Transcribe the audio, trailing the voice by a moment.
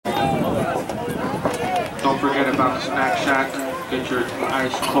Don't forget about the snack shack. Get your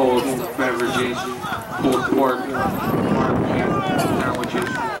ice cold beverages, pulled pork, barbecue sandwiches.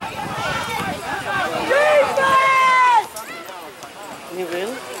 You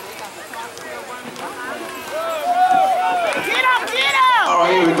will? All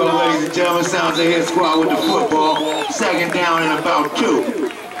right, here we go, ladies and gentlemen. Sounds of Hit Squad with the football. Second down and about 2.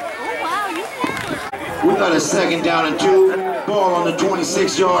 We got a second down and 2. Ball on the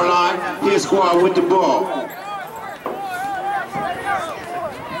 26-yard line. Hit Squad with the ball.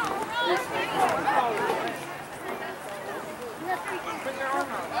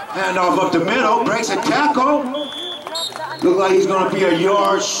 Handoff up the middle. Breaks a tackle. Looks like he's going to be a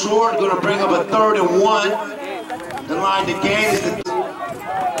yard short. Going to bring up a 3rd and 1. The line to gain is the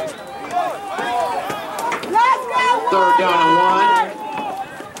 3rd down and 1.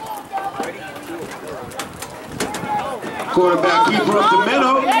 Quarterback keeper up the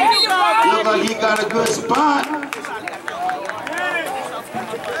middle. Looks like he got a good spot.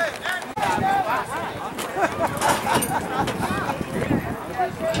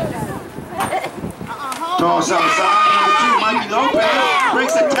 Toss outside. Number 2, Mikey Lopez.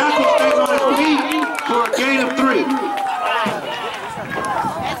 Breaks a tackle, stays on his feet for a gain of 3.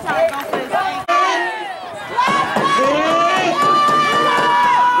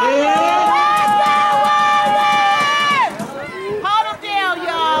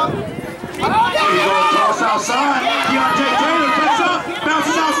 Outside, Deontay Taylor picks up,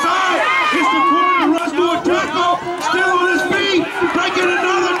 bounces outside, hits the corner, runs to a tackle, still on his feet, breaking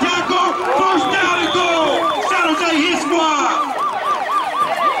another tackle, 1st down and goal, San Jose Hit Squad.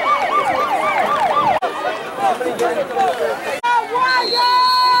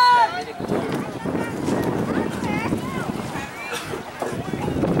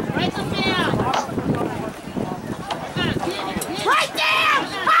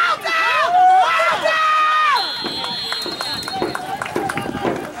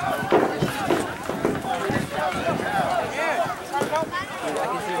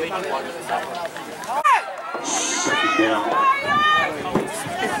 Second down.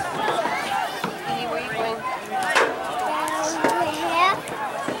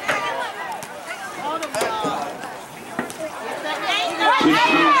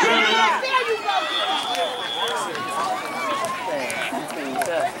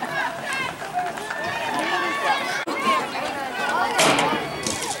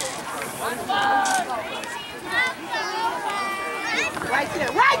 Right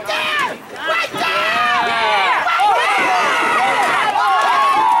there! Right there!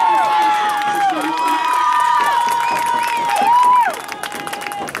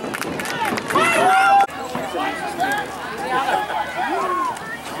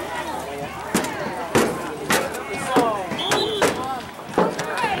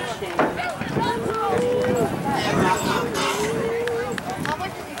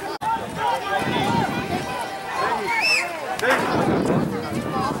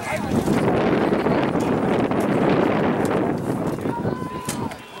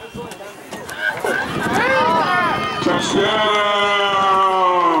 Touchdown!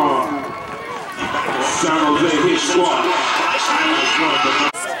 San Jose Hit Squad.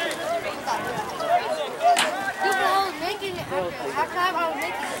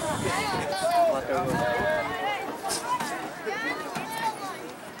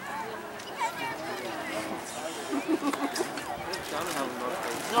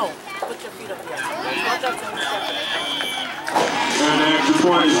 No, put your feet up here. And the extra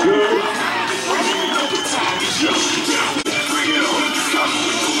point is good.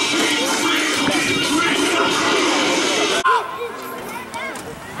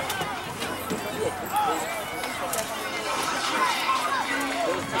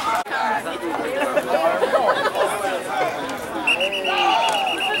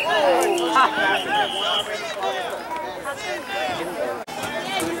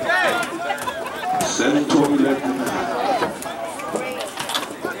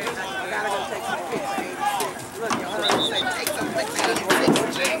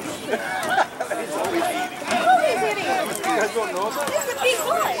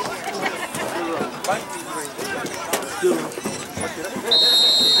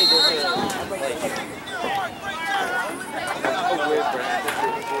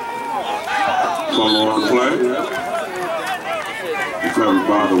 Fumble on the play. Recovered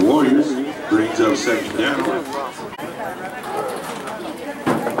by the Warriors. Brings up second down.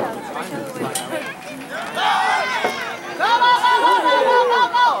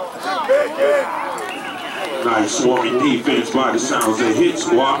 Nice swarming defense by the San Jose Hit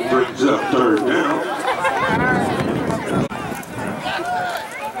Squad. Brings up third down.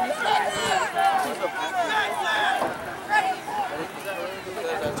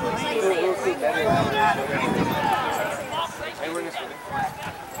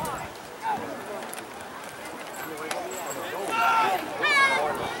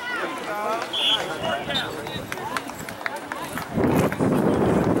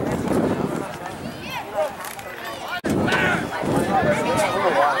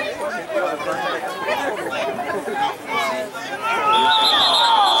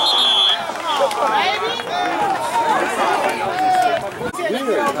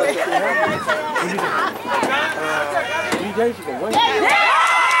 We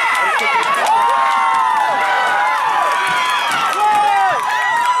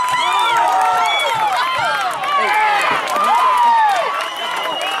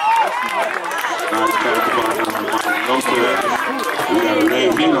got a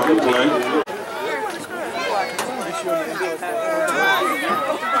name hit on the play.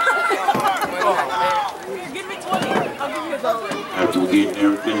 After getting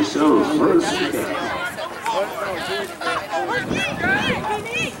everything settled first.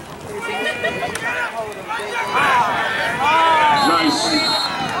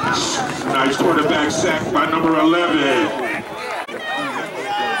 Nice quarterback sack by number 11.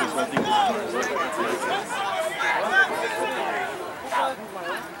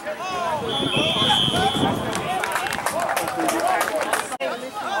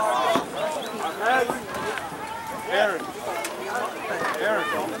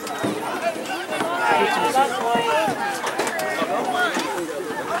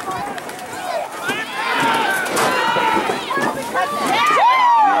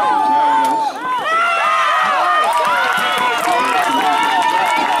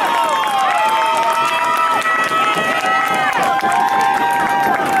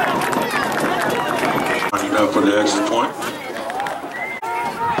 For the extra point.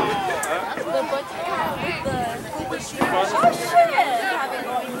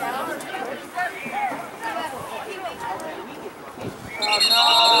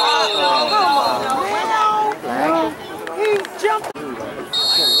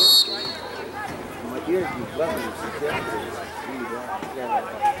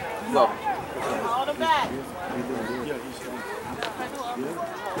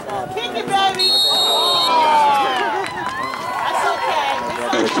 Kick it, baby! That's okay.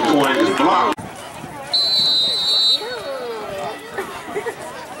 Extra point is blocked.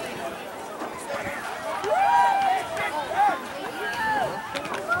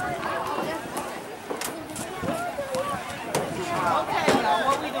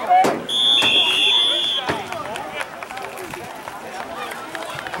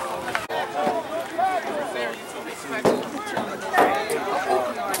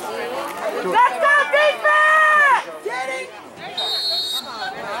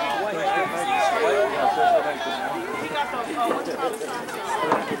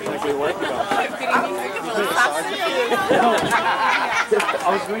 I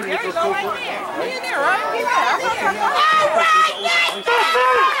was going to get those cool points. Be in there, right? Be in there.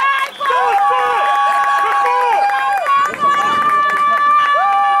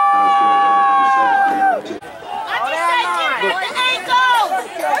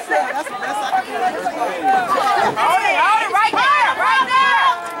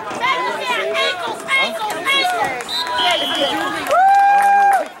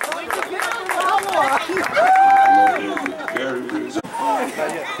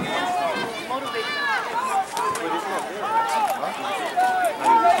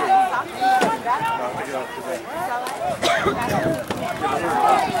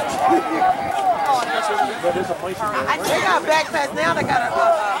 They got backpacks now. They got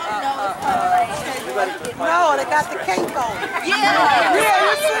no, they got the cape on. Yeah,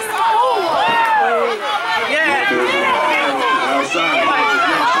 you see? Outside.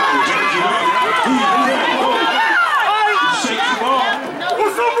 Shake the ball.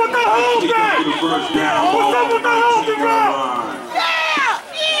 What's up with the whole thing? First down. What's up with the whole thing?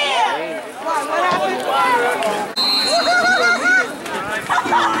 What happened?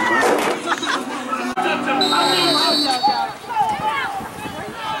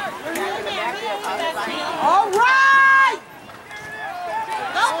 All right!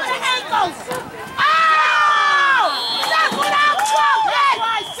 Go for the ankles! Oh! That's what I'm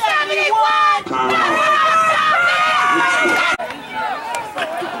talking! 71!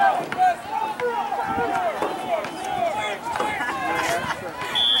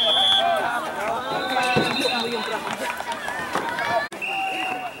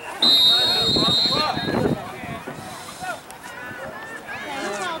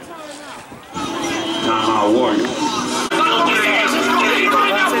 Warriors.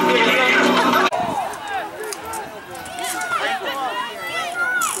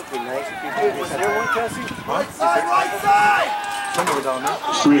 Right side!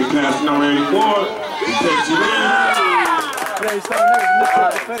 Screen pass number 84. He takes it in. Yeah, he's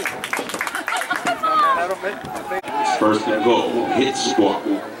First and goal. Hit squad.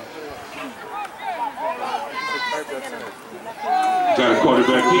 Got a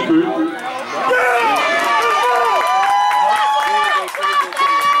quarterback keeper.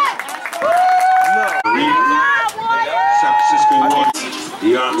 San Francisco Warriors.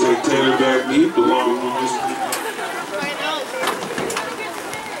 Deontay Taylor back knee belongs to this.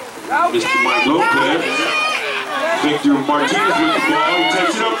 Mr. Mike Lopez. Victor Martinez with the ball. He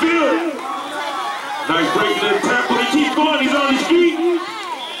takes it upfield. Nice break in the tackle. He keeps going. He's on his feet.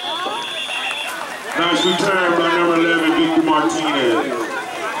 Nice return by number 11, Victor Martinez.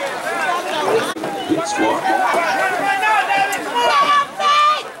 Hit squad.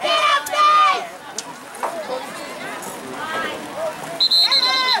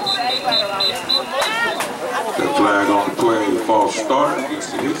 The flag on the play, false start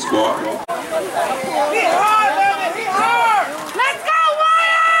against the hit squad. Hit hard, baby! Hit hard! Let's go,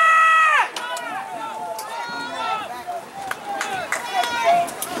 Wyatt!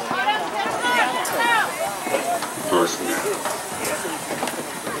 First down.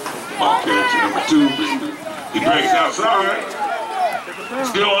 Ball carried to number 2. He breaks outside.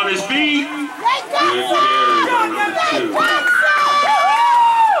 Still on his feet. Good carry by number 2.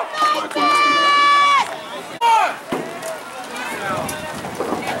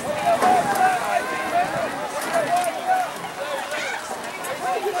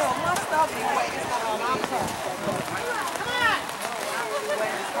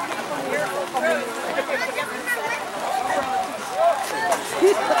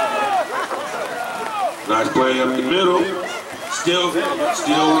 Nice play up the middle. Still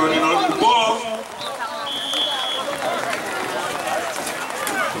running on the ball.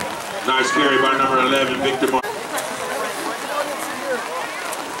 Nice carry by number 11, Victor Martinez.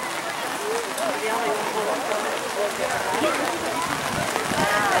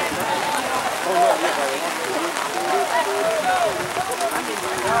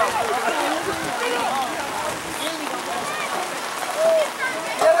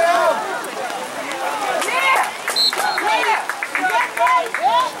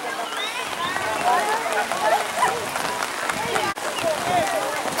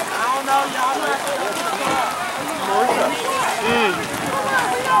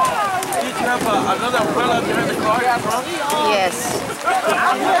 Another umbrella behind the car, bro? Yes.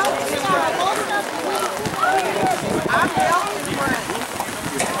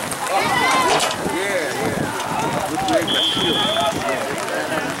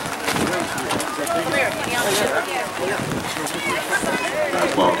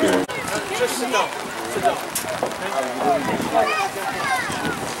 Nice ball carry. Just sit down. Sit down.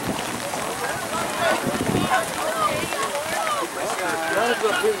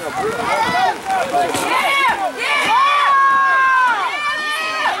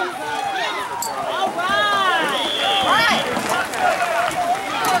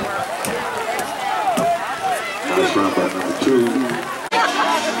 Nice run by number 2.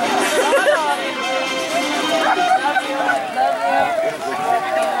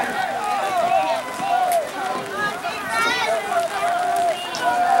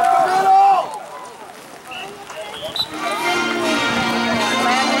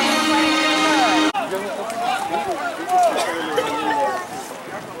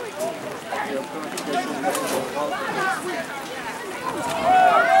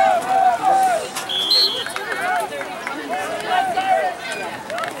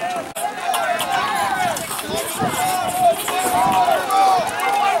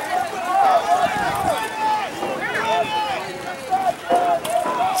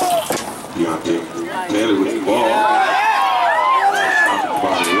 Taylor with the ball.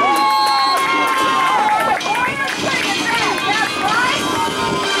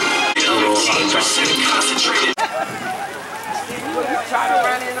 Try to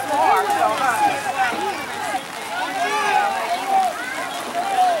run in the car,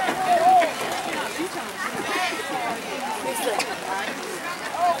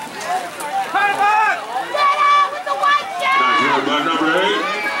 Nice run by number 8.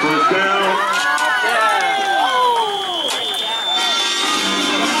 First down.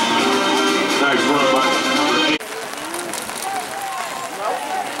 Nice run by number 8.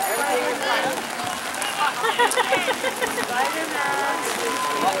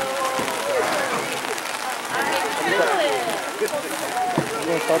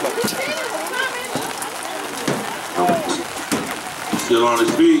 Still on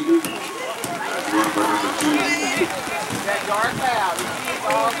his feet. Run by number 2.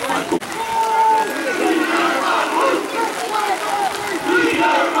 Michael.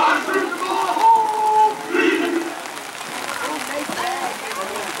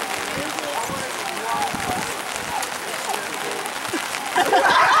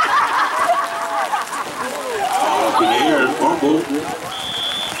 Up in the air, fumble.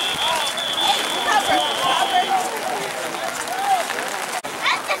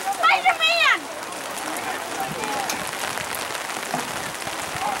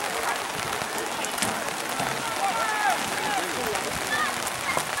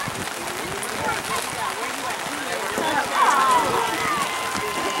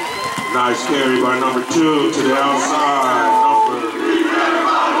 Nice carry by number 2 to the outside.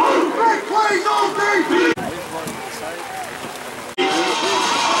 Big plays on defense.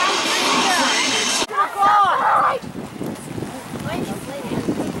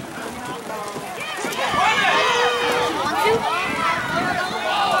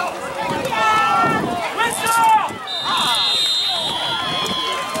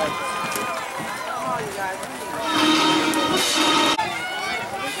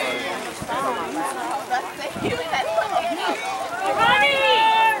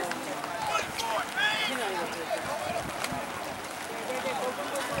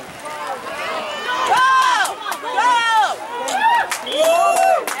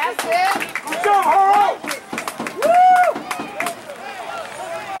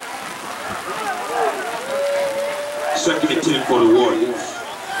 Second and 10 for the Warriors.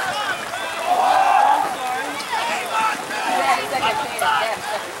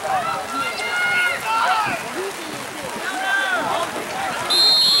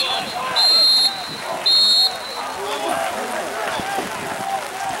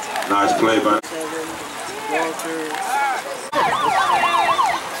 Nice play by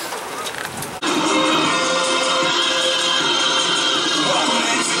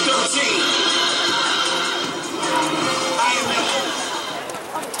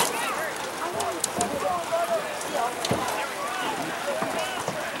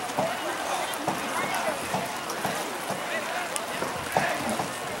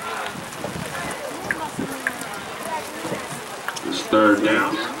third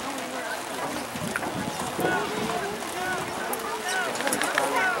down.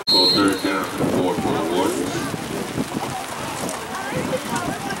 Full third down and 4 for the Warriors.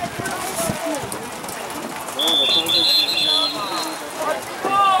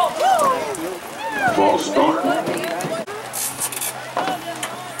 False start.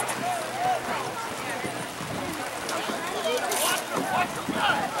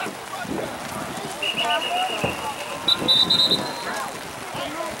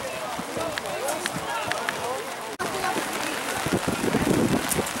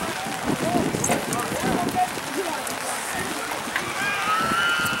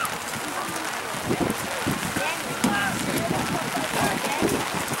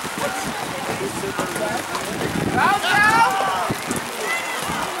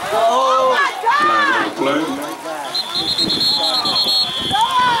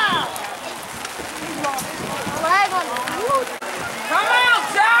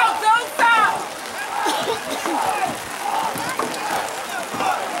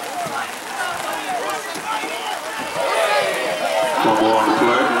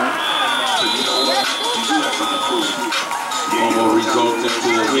 Results into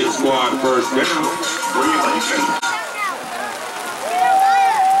a hit squad first down.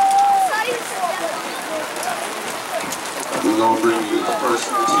 We're going to bring you the first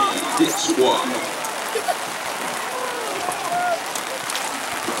team hit squad.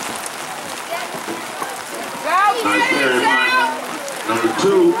 Nice carry by number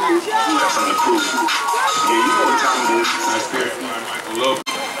 2. Nice carry by Michael Love.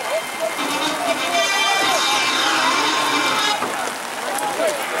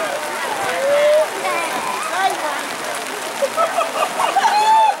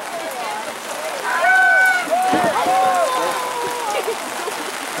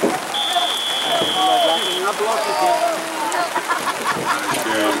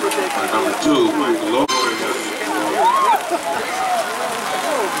 Number 2, Michael Love.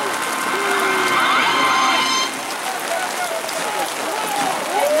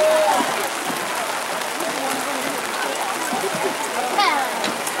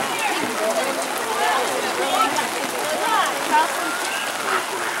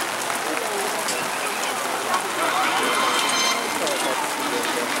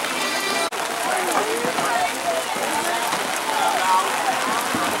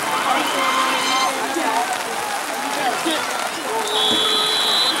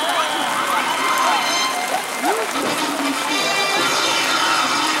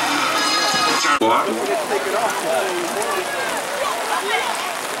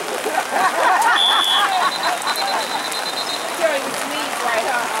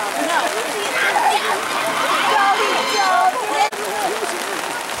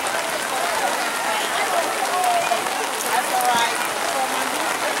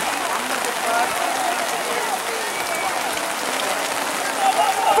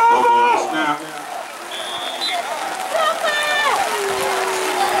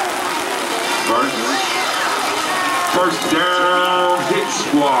 First down, hit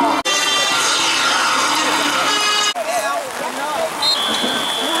squad.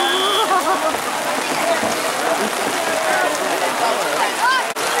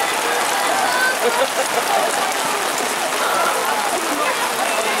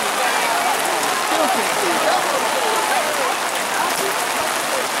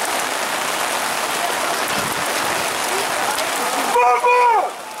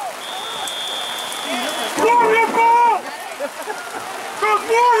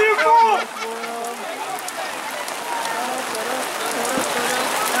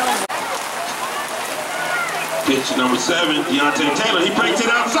 Pitch number 7, Deontay Taylor. He breaks it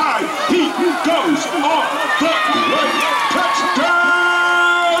outside. He goes off the way.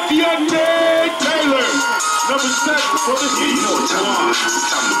 Touchdown, Deontay Taylor. Number 7 for the Heat. You know what time it is. It's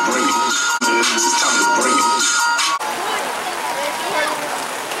time to bring it. It's time to bring it.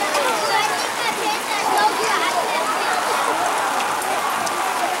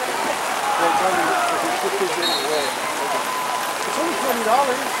 It's only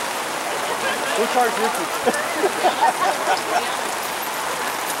 $20. We'll charge Ricky.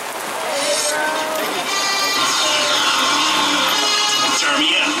 Turn me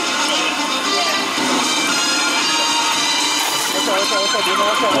up.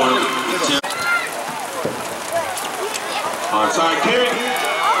 Onside kick.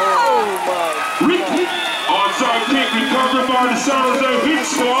 Oh my. Ricky. Onside kick recovered by the San Jose Heat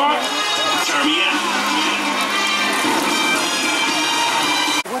squad. Turn me up.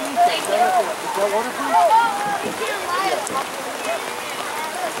 What is that? Is that waterproof?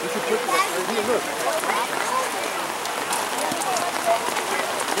 You should put that right here, look.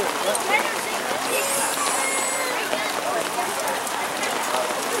 It's okay.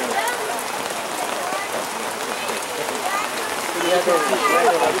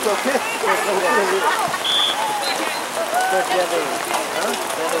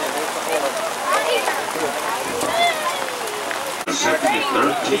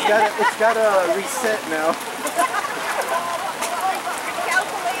 It's got a reset now.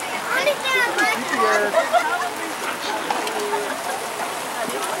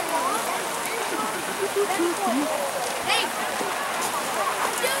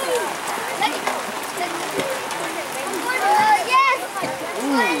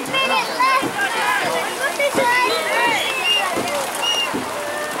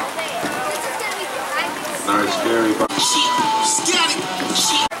 Nice carry by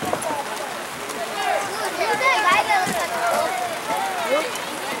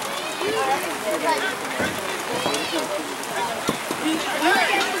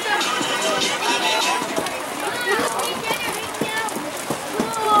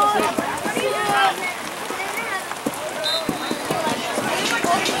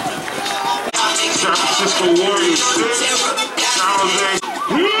San Francisco Warriors 6, San Jose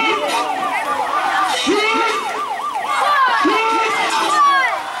Heat.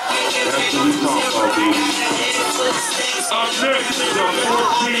 That's what we talk about, baby. Up next, the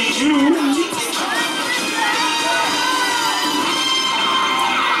 14U.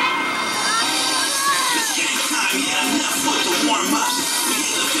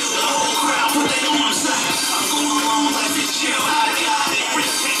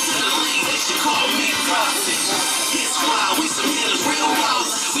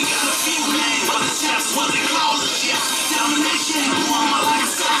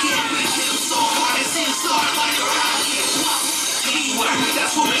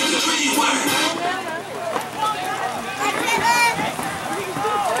 That's what makes the dream work.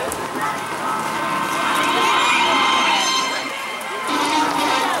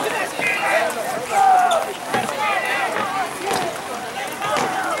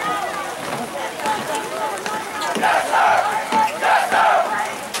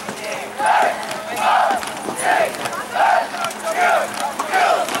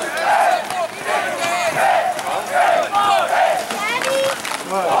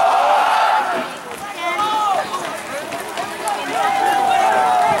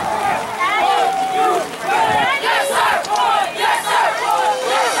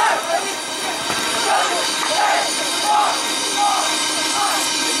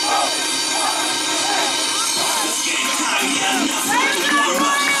 It's game time, yeah, enough.